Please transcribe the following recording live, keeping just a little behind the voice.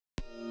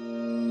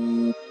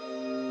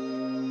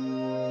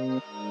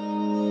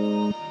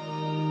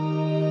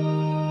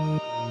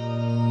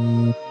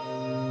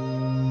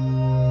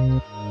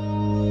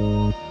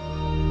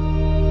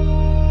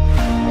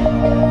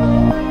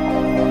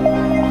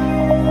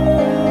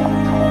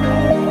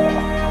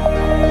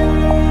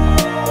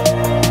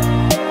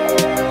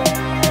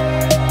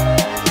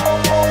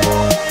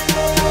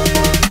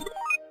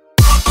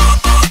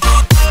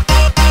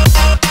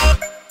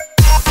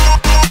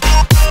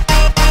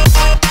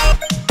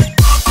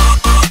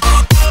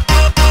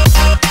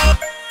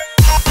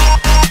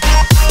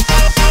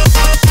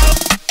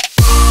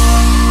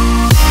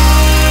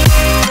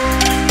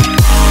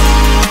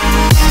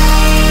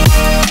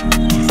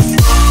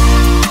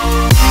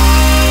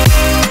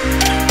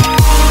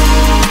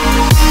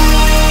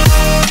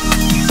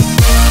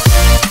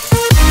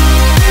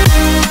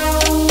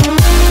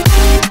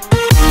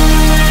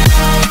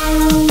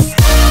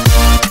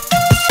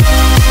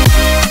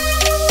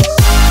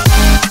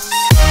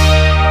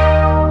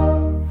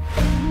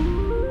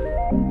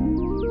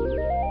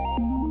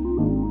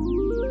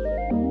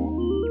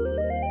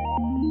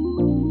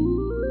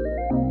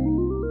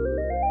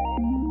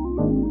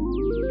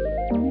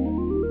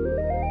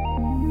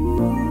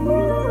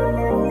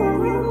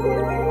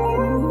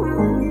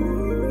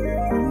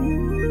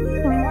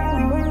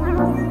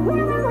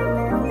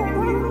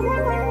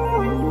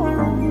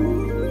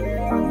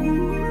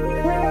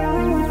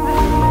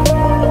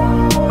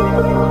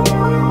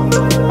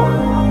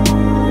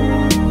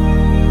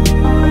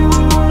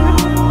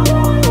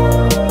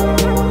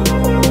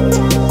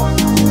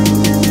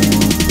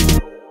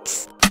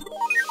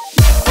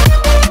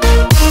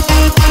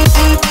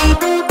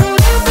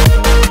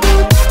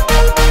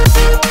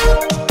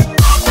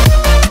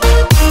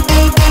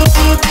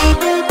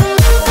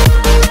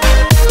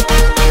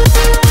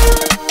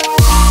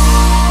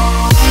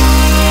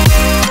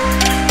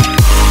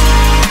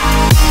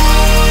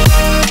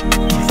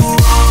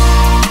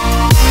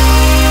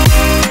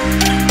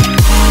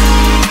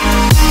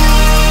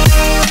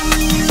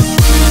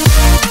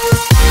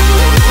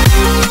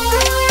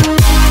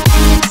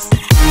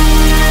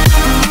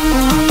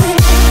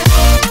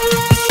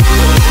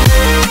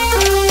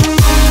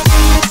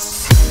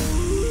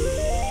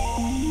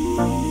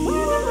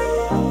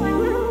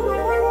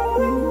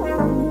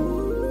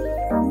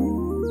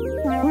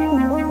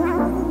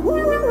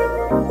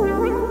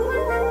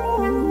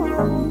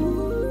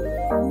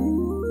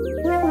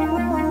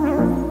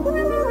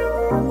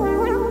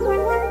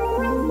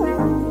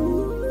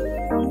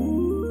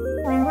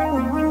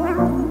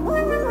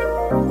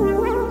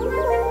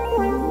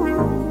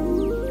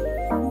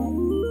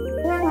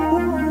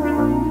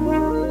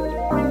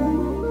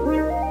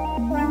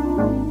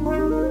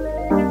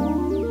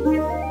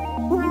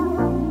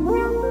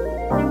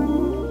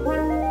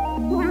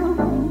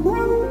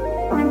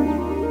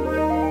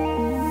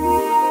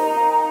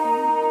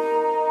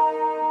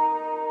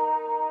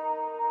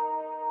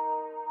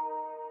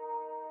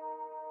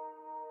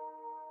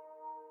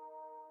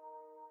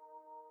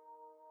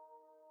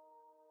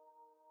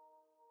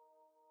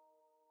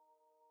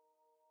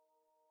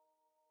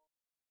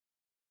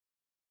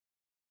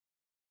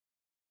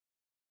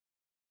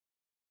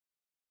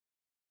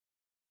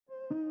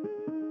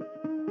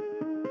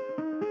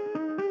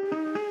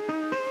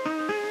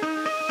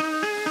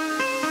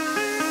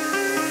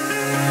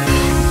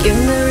Give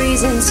me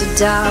reasons to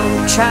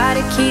doubt, try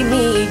to keep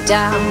me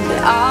down, but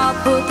I'll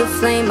put the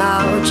flame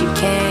out, you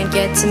can't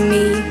get to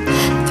me.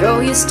 Throw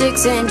your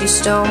sticks and your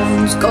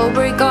stones, go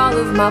break all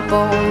of my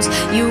bones.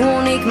 You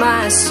won't ache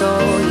my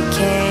soul, you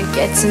can't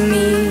get to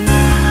me.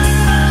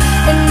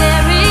 And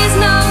there is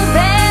no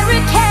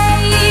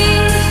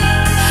barricade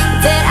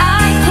that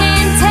I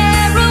can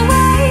tear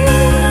away.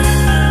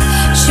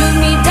 Shoot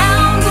me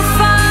down, go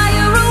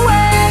fire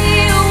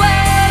away,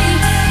 away.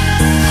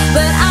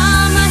 But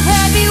I'm a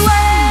heavyweight,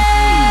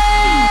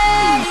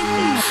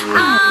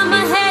 I'm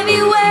a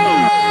heavyweight,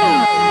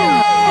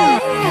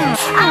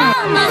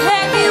 I'm a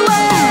heavyweight.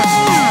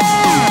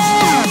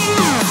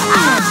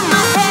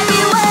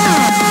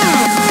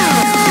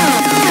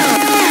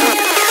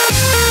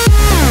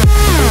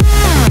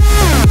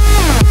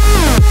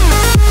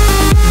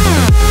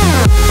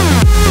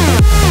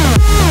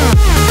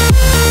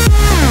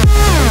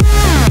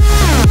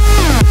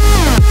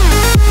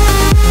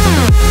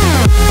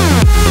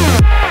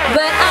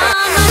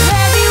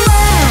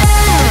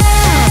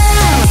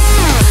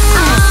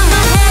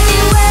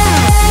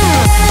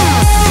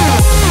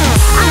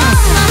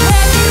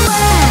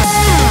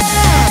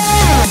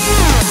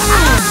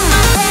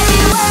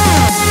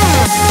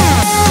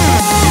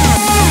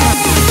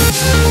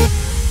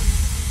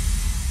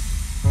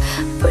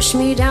 Push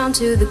me down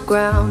to the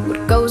ground,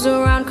 what goes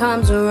around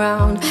comes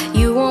around.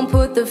 You won't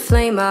put the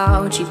flame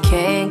out, you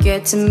can't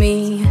get to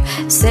me.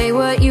 Say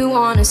what you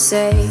wanna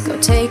say, go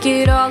take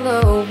it all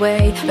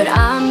away, but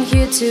I'm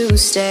here to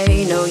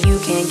stay, no you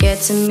can't get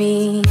to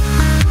me.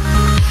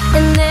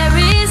 And there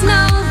is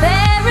no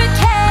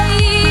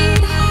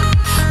barricade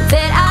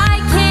that I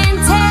can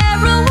tear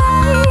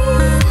away.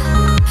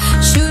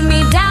 Shoot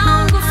me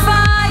down, go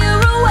fire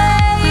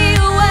away,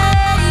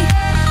 away.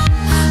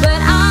 But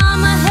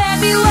I'm a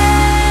heavyweight,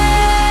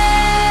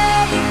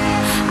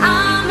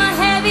 I'm a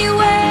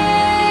heavyweight,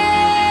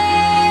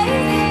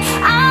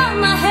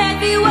 I'm a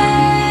heavyweight,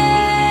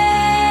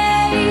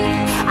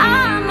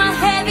 I'm a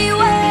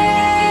heavyweight.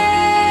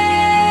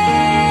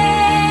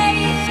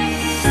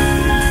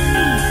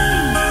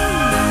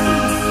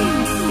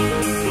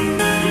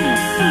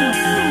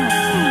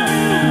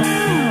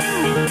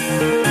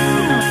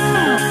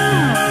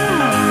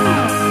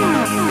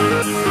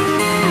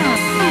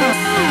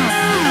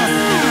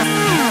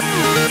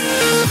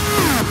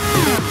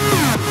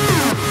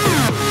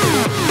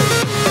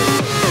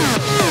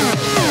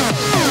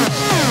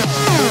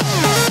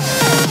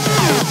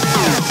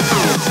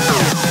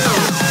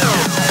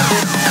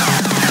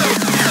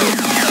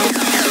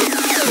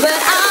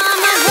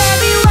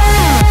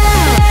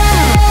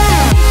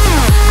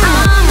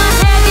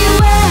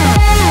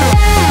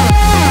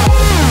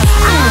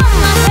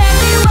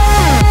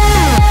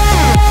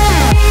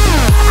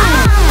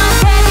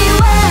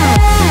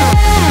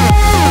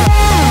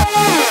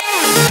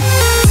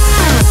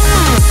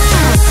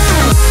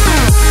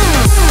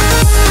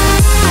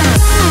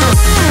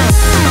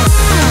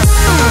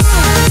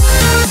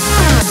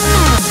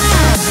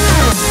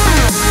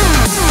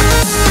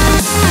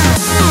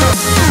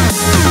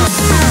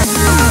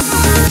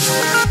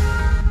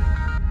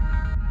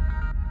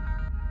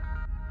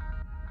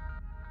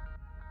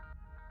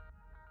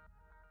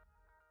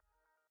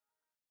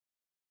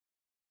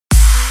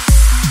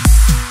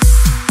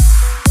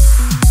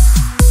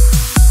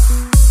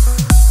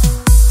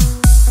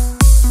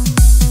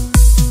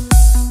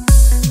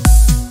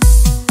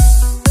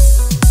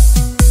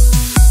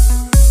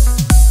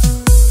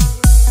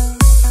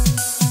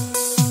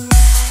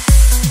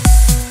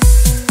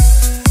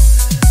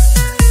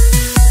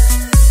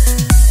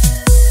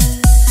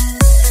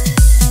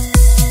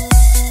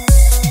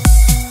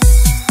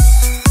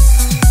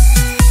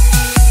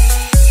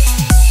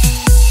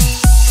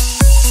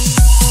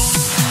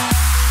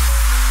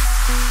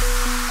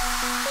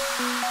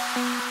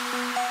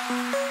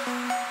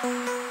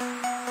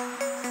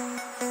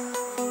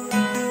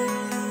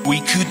 We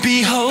could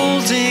be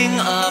holding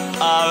up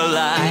our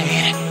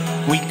light,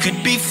 we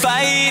could be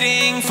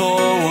fighting for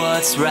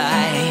what's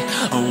right,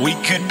 or we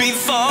could be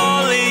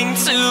falling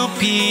to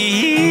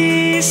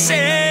pieces.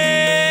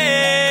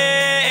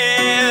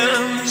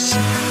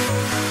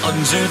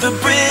 Under the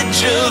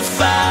bridge of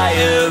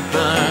fire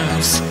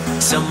burns,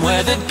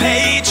 somewhere the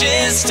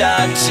pages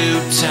start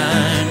to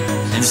turn,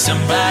 and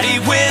somebody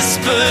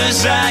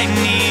whispers, I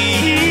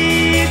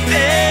need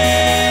this.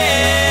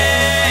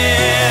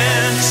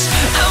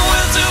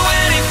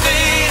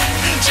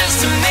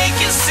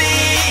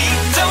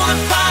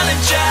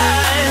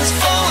 Apologize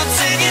for what's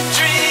in your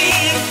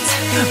dreams.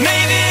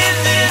 Maybe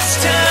this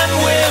time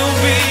will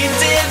be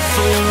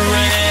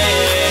different.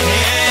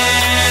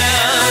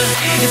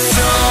 It's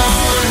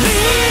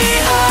only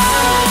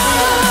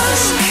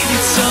us.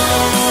 It's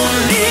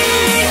only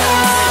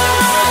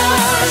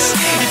us.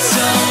 It's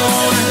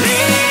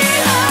only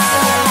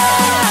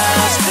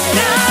us.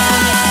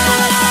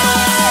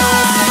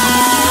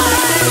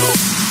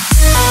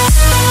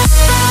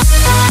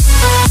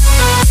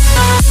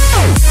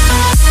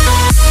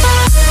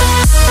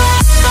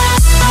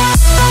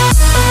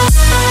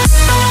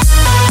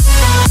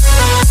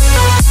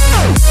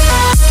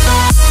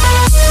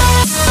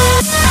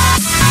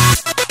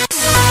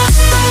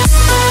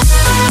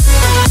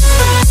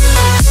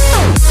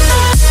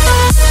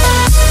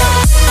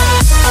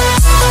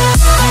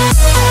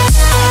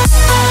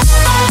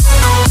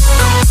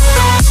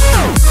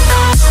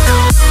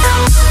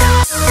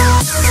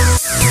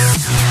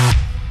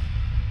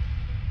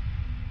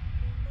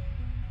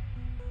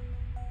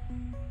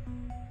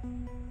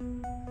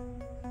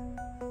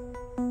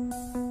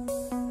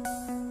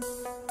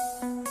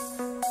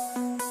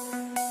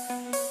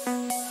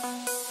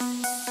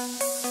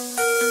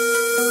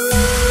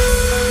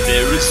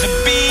 was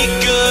a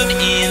beacon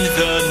in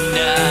the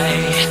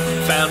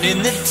night, found in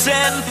the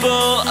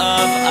temple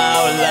of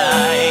our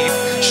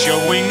life,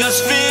 showing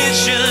us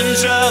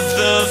visions of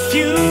the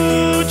future.